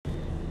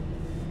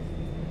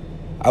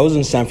I was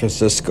in San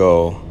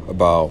Francisco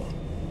about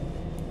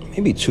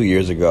maybe 2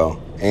 years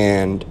ago,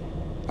 and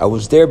I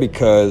was there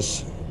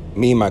because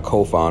me and my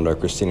co-founder,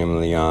 Christina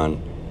Milian,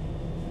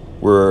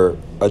 were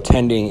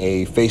attending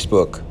a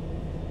Facebook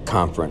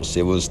conference.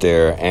 It was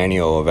their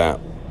annual event,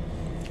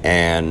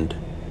 and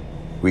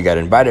we got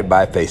invited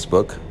by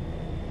Facebook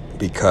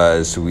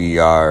because we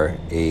are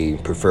a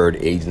preferred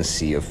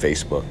agency of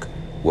Facebook.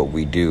 What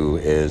we do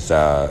is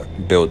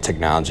build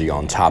technology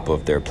on top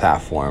of their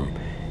platform.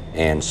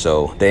 And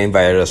so they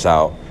invited us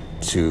out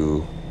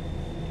to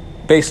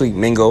basically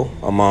mingle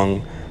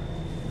among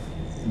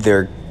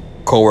their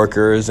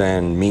coworkers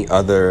and meet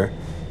other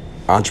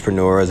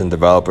entrepreneurs and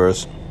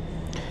developers.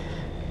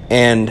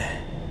 And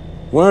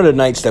one of the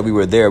nights that we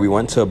were there, we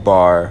went to a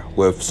bar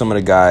with some of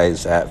the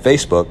guys at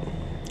Facebook,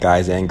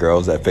 guys and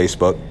girls at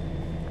Facebook.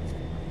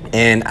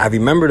 And I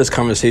remember this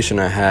conversation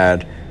I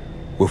had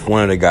with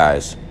one of the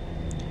guys.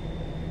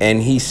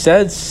 And he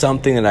said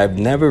something that I've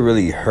never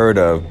really heard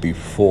of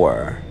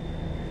before.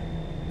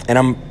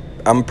 And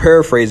I'm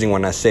paraphrasing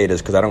when I say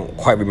this because I don't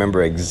quite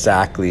remember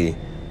exactly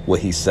what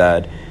he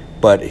said.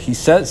 But he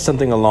said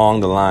something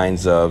along the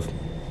lines of,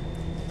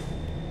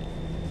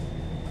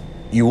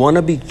 you want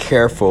to be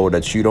careful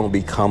that you don't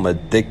become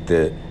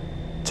addicted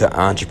to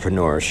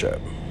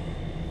entrepreneurship.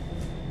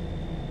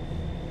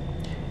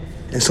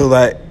 And so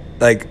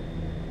like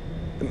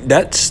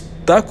that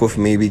stuck with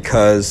me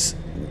because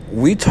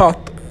we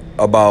talked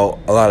about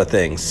a lot of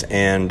things,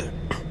 and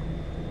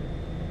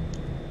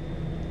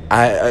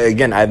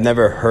I've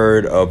never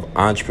heard of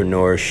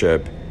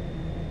entrepreneurship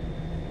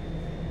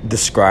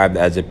described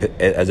as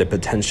a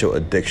potential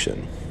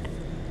addiction.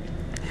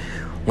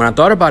 When I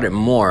thought about it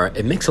more,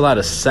 it makes a lot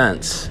of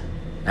sense,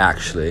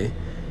 actually,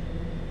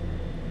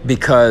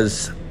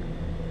 because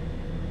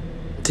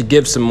to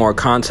give some more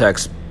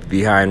context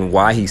behind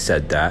why he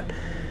said that,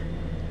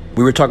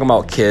 we were talking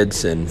about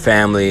kids and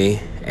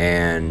family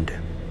and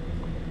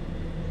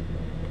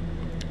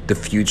the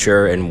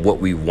future and what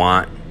we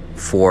want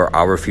for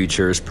our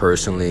futures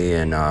personally,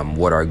 and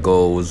what our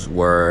goals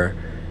were.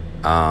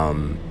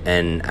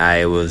 And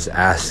I was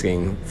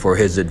asking for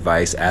his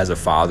advice as a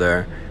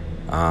father,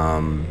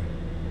 and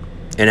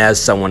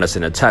as someone that's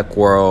in the tech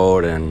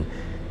world, and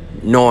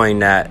knowing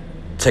that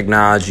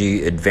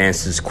technology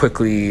advances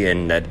quickly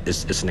and that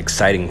it's an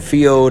exciting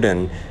field,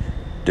 and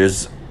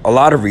there's a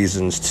lot of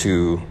reasons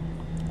to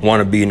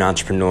want to be an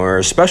entrepreneur,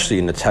 especially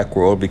in the tech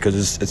world,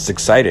 because it's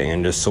exciting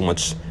and there's so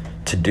much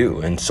to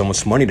do and so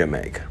much money to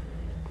make.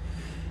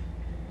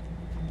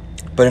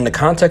 But in the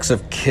context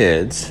of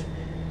kids,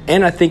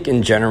 and I think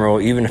in general,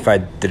 even if I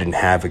didn't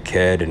have a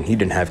kid and he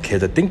didn't have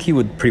kids, I think he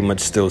would pretty much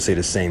still say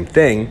the same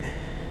thing,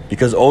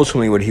 because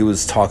ultimately what he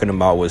was talking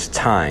about was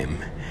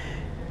time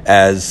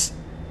as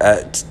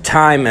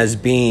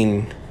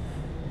being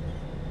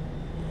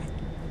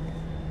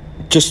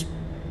just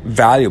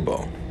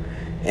valuable,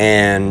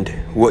 and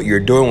what you're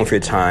doing with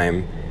your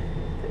time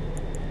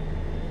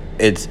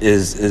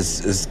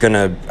is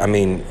gonna, I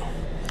mean,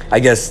 I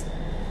guess,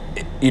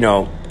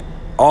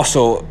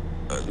 also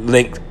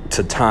linked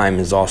to time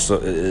is also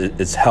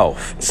it's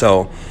health.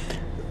 So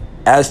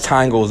as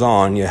time goes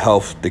on, your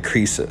health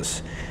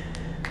decreases.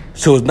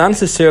 So it's not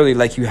necessarily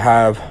like you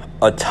have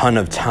a ton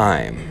of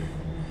time.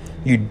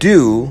 You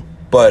do,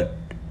 but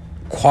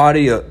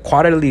quality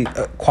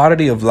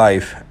of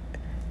life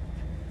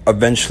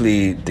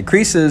eventually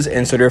decreases,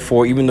 and so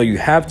therefore, even though you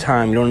have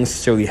time, you don't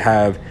necessarily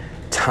have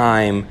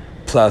time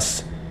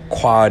plus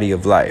quality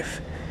of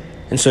life.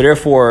 And so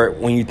therefore,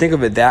 when you think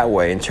of it that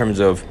way, in terms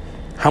of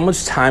how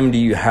much time do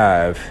you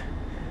have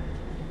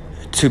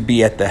to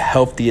be at the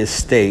healthiest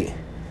state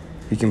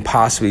you can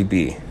possibly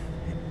be,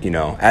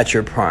 at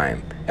your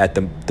prime, at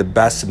the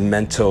best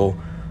mental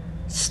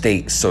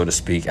state, so to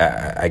speak,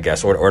 I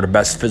guess, or the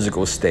best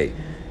physical state.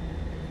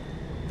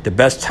 The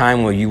best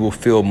time where you will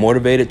feel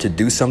motivated to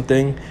do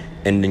something,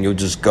 and then you'll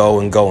just go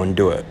and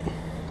do it.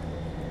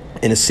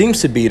 And it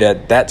seems to be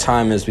that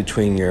time is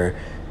between your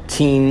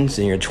teens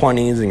and your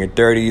 20s and your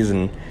 30s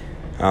and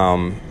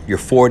your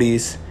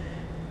 40s.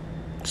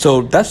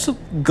 So that's a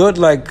good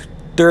around a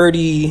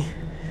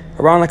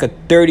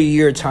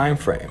 30-year time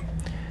frame.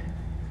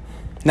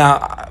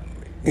 Now,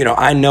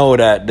 I know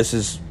that this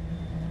is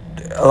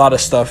a lot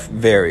of stuff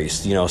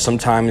varies.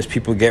 Sometimes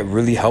people get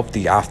really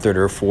healthy after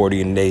they're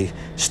 40 and they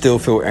still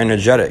feel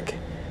energetic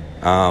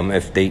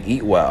if they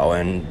eat well.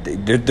 And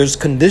there's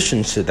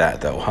conditions to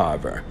that, though,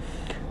 however.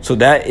 So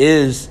that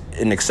is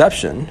an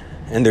exception,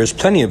 and there's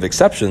plenty of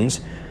exceptions,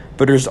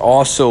 but there's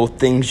also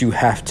things you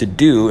have to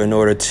do in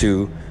order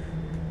to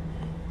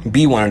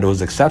be one of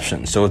those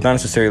exceptions. So it's not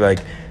necessarily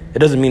it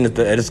doesn't mean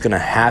that it's going to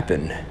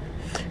happen.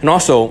 And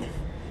also,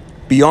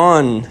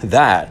 beyond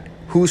that,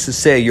 who's to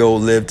say you'll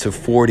live to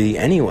 40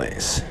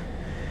 anyways?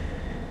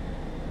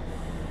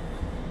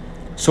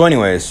 So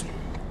anyways,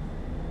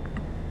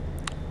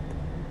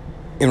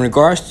 in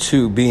regards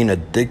to being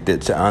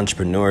addicted to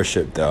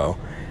entrepreneurship, though,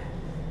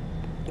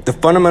 the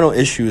fundamental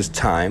issue is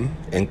time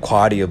and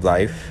quality of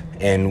life,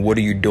 and what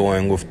are you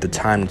doing with the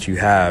time that you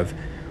have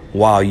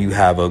while you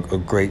have a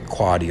great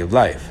quality of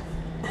life.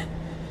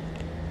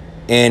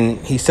 And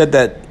he said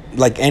that,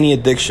 like any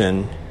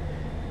addiction,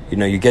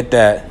 you get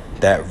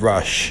that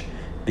rush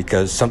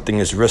because something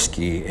is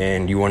risky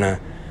and you want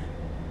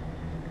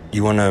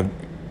to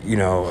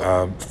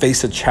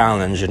face a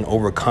challenge and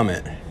overcome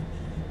it.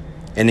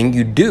 And then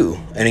you do,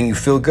 and then you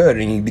feel good,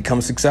 and you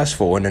become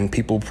successful, and then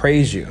people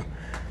praise you.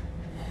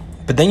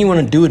 But then you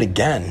want to do it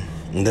again,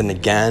 and then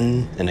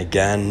again, and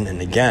again,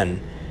 and again.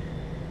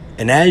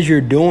 And as you're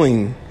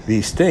doing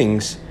these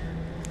things,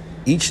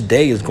 each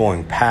day is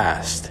going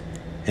past,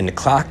 and the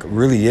clock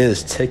really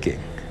is ticking.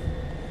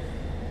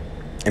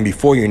 And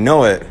before you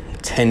know it,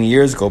 10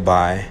 years go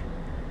by,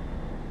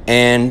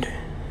 and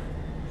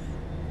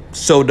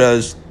so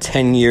does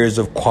 10 years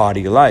of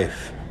quality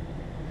life.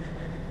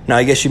 Now,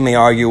 I guess you may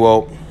argue,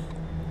 well,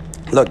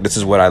 look, this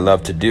is what I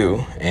love to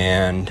do,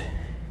 and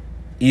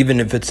even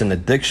if it's an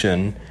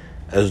addiction,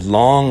 as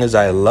long as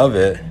I love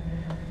it,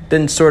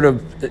 then sort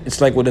of,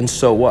 it's like, well, then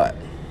so what?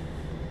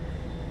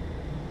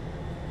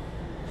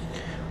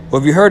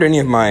 Well, have you heard any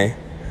of my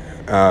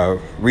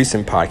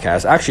recent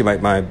podcasts? Actually,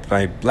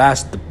 my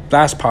last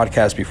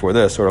podcast before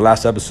this, or the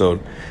last episode,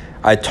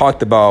 I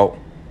talked about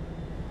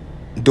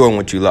doing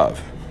what you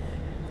love.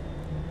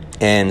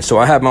 And so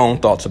I have my own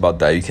thoughts about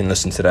that. You can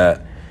listen to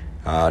that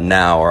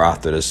now or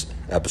after this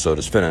episode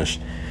is finished.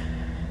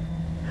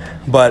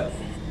 But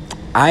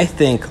I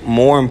think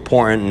more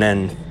important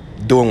than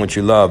doing what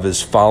you love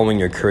is following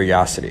your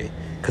curiosity.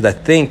 Because I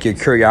think your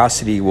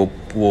curiosity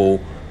will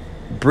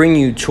bring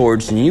you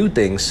towards new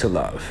things to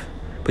love.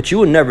 But you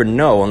will never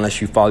know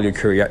unless you follow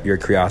your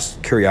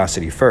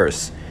curiosity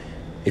first.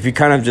 If you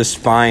kind of just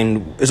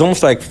it's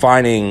almost like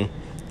finding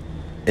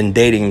and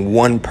dating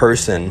one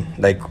person,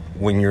 like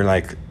when you're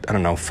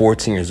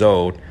 14 years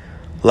old,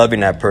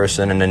 loving that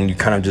person, and then you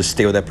kind of just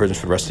stay with that person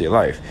for the rest of your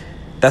life.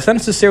 That's not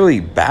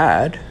necessarily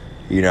bad,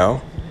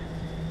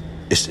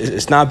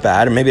 It's not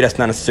bad, or maybe that's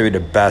not necessarily the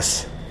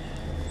best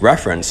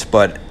reference.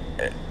 But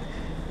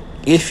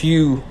if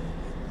you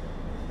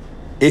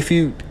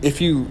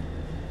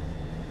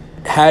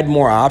had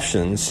more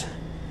options,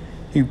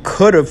 you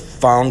could have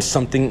found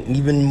something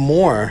even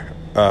more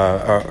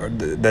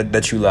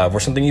that you love, or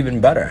something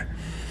even better.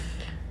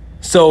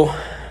 So,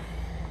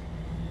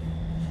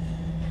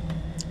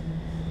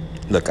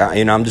 look,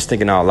 I'm just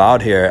thinking out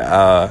loud here.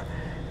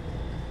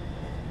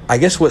 I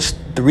guess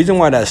the reason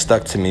why that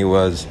stuck to me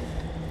was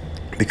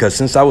because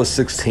since I was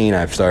 16,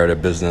 I've started a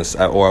business,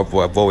 or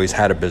I've always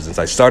had a business.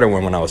 I started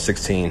one when I was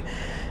 16, and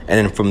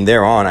then from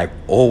there on, I've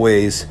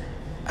always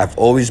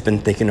been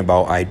thinking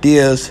about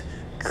ideas,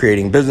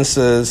 creating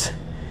businesses,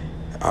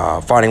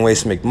 finding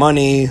ways to make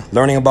money,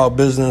 learning about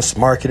business,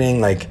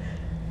 marketing. Like,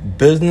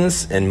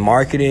 business and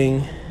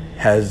marketing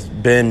has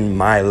been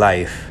my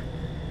life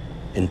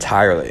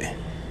entirely.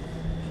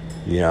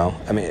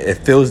 It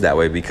feels that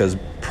way because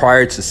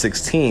prior to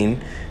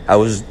 16, I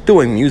was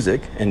doing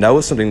music, and that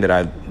was something that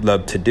I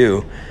loved to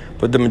do.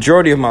 But the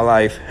majority of my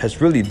life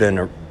has really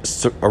been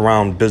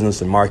around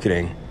business and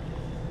marketing.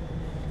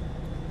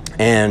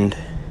 And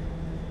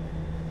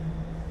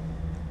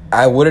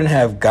I wouldn't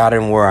have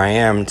gotten where I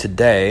am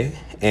today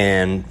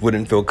and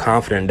wouldn't feel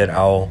confident that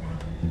I'll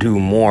do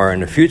more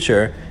in the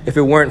future if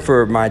it weren't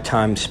for my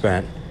time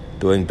spent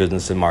doing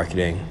business and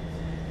marketing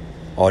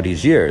all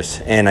these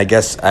years. And I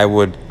guess I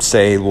would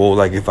say, well,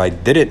 like, if I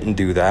didn't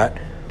do that,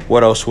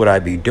 what else would I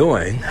be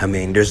doing?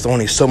 There's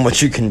only so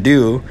much you can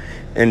do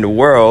in the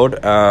world.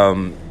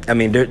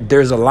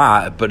 There's a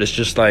lot, but it's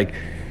just like,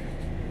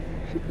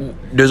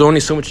 there's only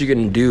so much you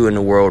can do in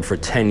the world for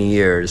 10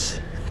 years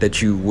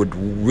that you would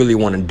really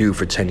want to do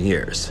for 10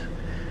 years.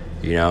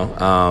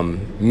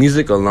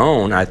 Music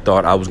alone, I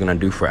thought I was going to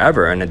do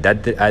forever. And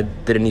I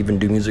didn't even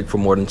do music for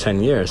more than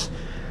 10 years.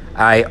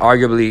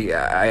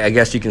 I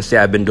guess you can say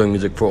I've been doing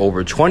music for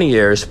over 20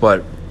 years,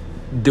 but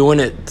doing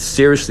it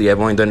seriously, I've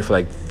only done it for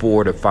like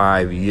 4 to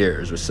 5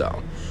 years or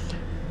so.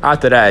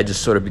 After that, it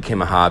just sort of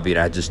became a hobby, and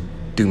I just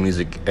do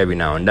music every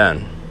now and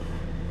then.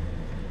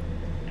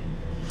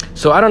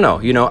 So I don't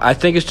know, I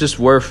think it's just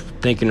worth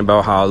thinking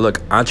about how, look,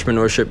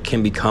 entrepreneurship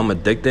can become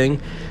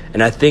addicting.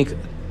 And I think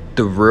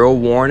the real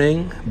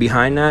warning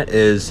behind that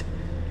is,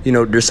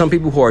 there's some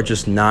people who are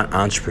just not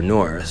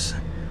entrepreneurs.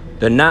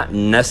 They're not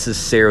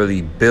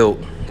necessarily built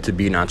to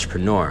be an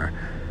entrepreneur.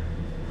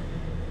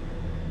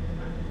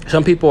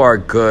 Some people are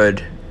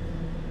good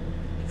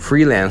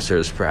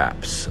freelancers,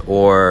 perhaps,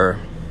 or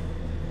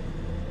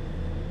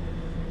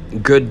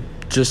good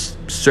just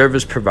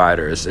service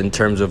providers in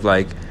terms of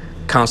like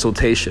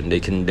consultation. They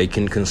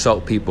can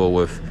consult people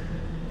with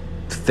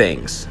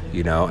things,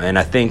 and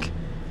I think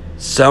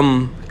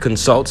some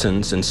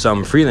consultants and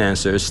some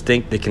freelancers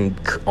think they can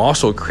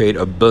also create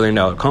a $1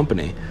 billion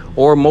company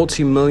or a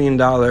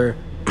multi-million-dollar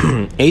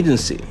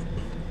agency.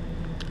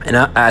 And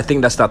I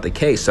think that's not the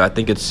case. So I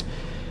think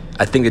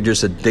they're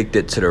just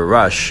addicted to the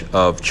rush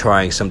of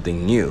trying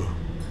something new.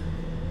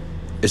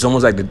 It's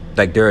almost like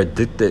they're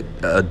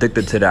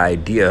addicted to the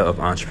idea of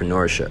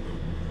entrepreneurship.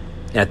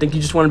 And I think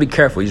you just want to be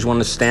careful. You just want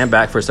to stand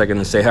back for a second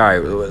and say, all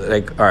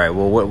right,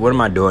 well, what am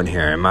I doing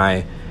here? Am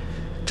I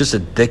just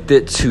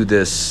addicted to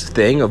this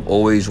thing of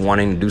always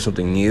wanting to do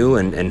something new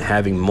and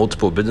having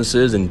multiple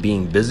businesses and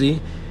being busy?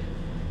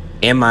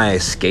 Am I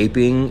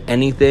escaping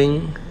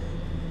anything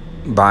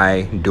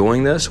by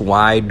doing this?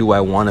 Why do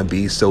I want to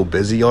be so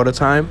busy all the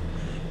time?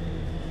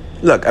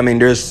 Look, I mean,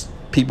 there's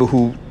people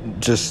who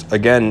just,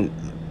 again,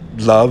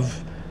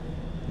 love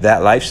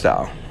that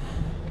lifestyle.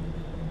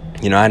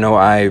 You know, I know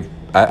I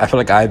feel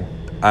like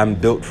I'm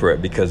built for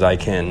it because I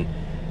can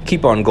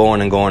keep on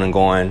going and going and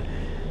going.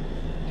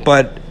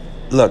 But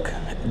look,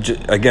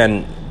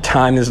 again,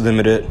 time is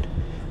limited,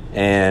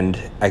 and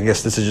I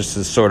guess this is just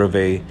a sort of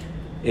a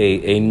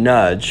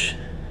nudge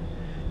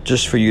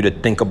just for you to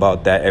think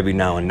about that every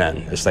now and then.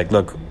 It's like,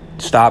 look,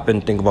 stop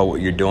and think about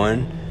what you're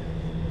doing.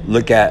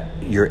 Look at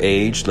your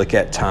age, look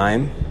at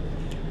time,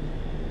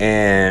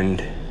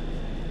 and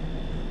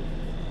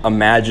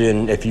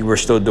imagine if you were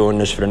still doing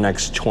this for the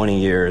next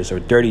 20 years or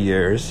 30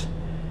 years,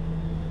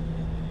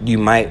 you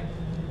might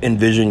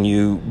envision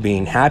you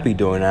being happy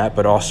doing that,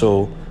 but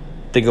also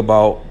think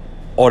about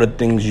all the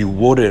things you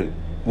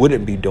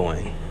wouldn't be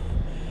doing.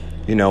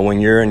 You know, when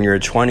you're in your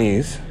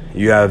 20s,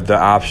 you have the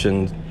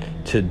option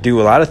to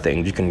do a lot of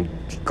things. You can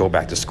go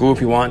back to school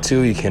if you want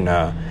to. You can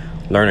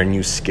learn a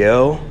new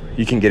skill.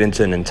 You can get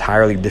into an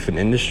entirely different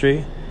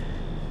industry.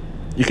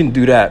 You can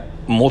do that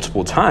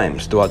multiple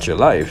times throughout your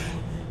life.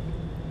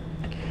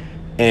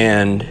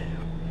 And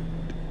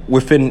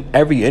within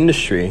every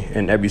industry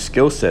and every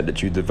skill set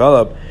that you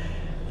develop,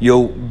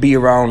 you'll be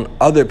around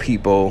other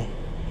people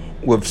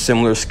with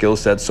similar skill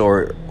sets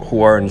or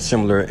who are in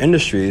similar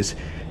industries.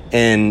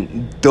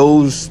 And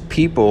those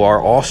people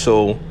are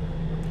also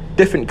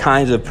different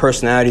kinds of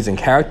personalities and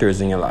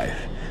characters in your life.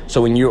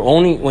 So when you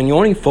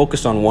only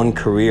focus on one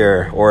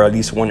career or at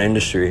least one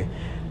industry,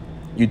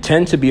 you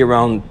tend to be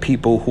around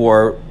people who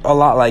are a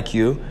lot like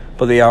you,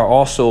 but they are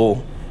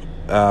also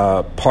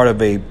part of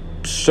a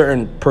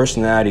certain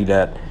personality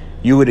that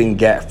you wouldn't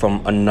get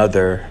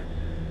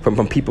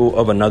from people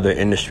of another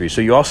industry.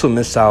 So you also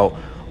miss out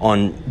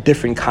on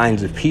different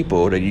kinds of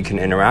people that you can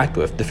interact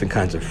with, different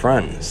kinds of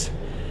friends.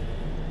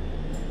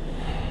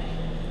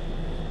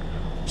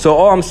 So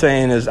all I'm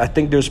saying is I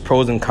think there's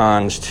pros and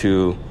cons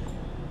to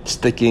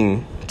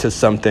sticking to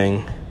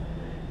something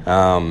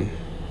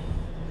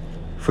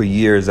for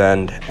years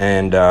and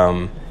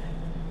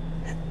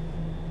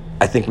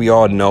I think we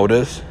all know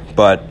this,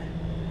 but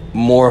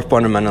more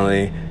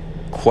fundamentally,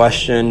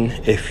 question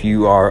if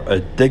you are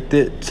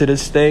addicted to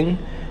this thing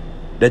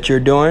that you're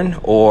doing,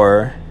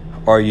 or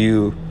are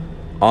you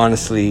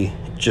honestly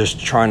just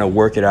trying to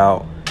work it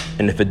out,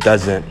 and if it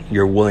doesn't,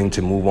 you're willing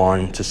to move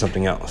on to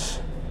something else.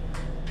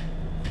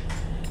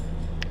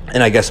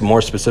 And I guess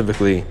more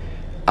specifically,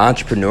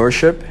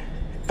 entrepreneurship,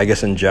 I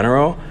guess in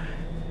general,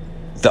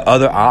 the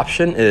other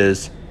option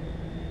is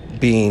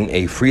being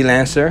a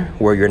freelancer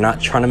where you're not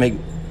trying to make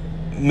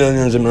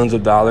millions and millions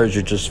of dollars.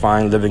 You're just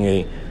fine living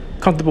a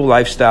comfortable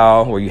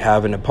lifestyle where you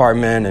have an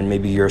apartment and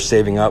maybe you're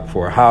saving up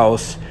for a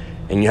house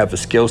and you have a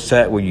skill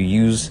set where you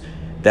use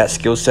that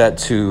skill set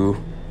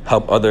to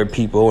help other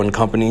people and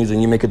companies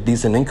and you make a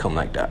decent income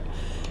like that.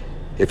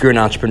 If you're an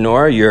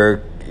entrepreneur,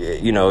 you're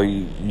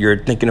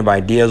thinking of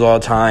ideas all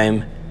the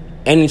time.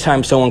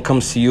 Anytime someone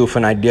comes to you with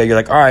an idea, you're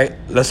like, all right,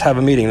 let's have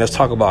a meeting, let's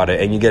talk about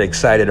it. And you get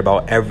excited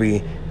about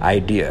every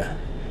idea.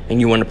 And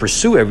you want to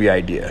pursue every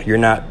idea. You're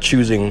not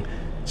choosing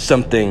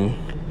something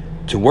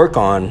to work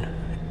on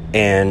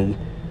and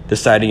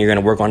deciding you're going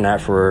to work on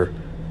that for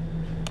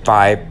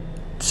 5,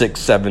 6,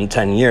 7,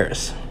 10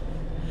 years.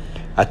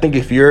 I think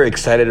if you're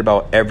excited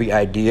about every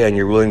idea and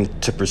you're willing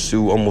to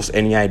pursue almost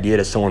any idea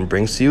that someone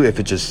brings to you, if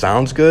it just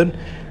sounds good,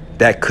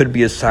 that could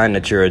be a sign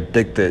that you're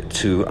addicted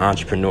to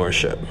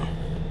entrepreneurship.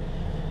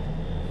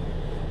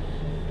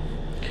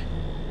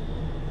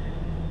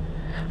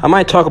 I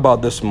might talk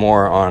about this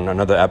more on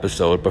another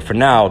episode, but for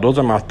now, those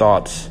are my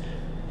thoughts,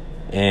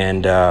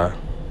 and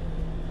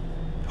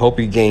hope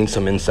you gained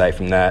some insight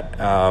from that.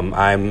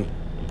 I'm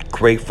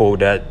grateful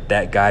that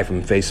that guy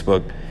from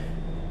Facebook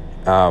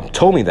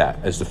told me that.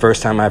 It's the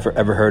first time I've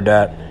ever heard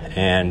that,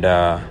 and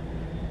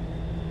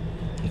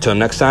until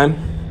next time,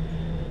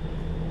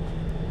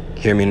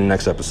 hear me in the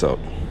next episode.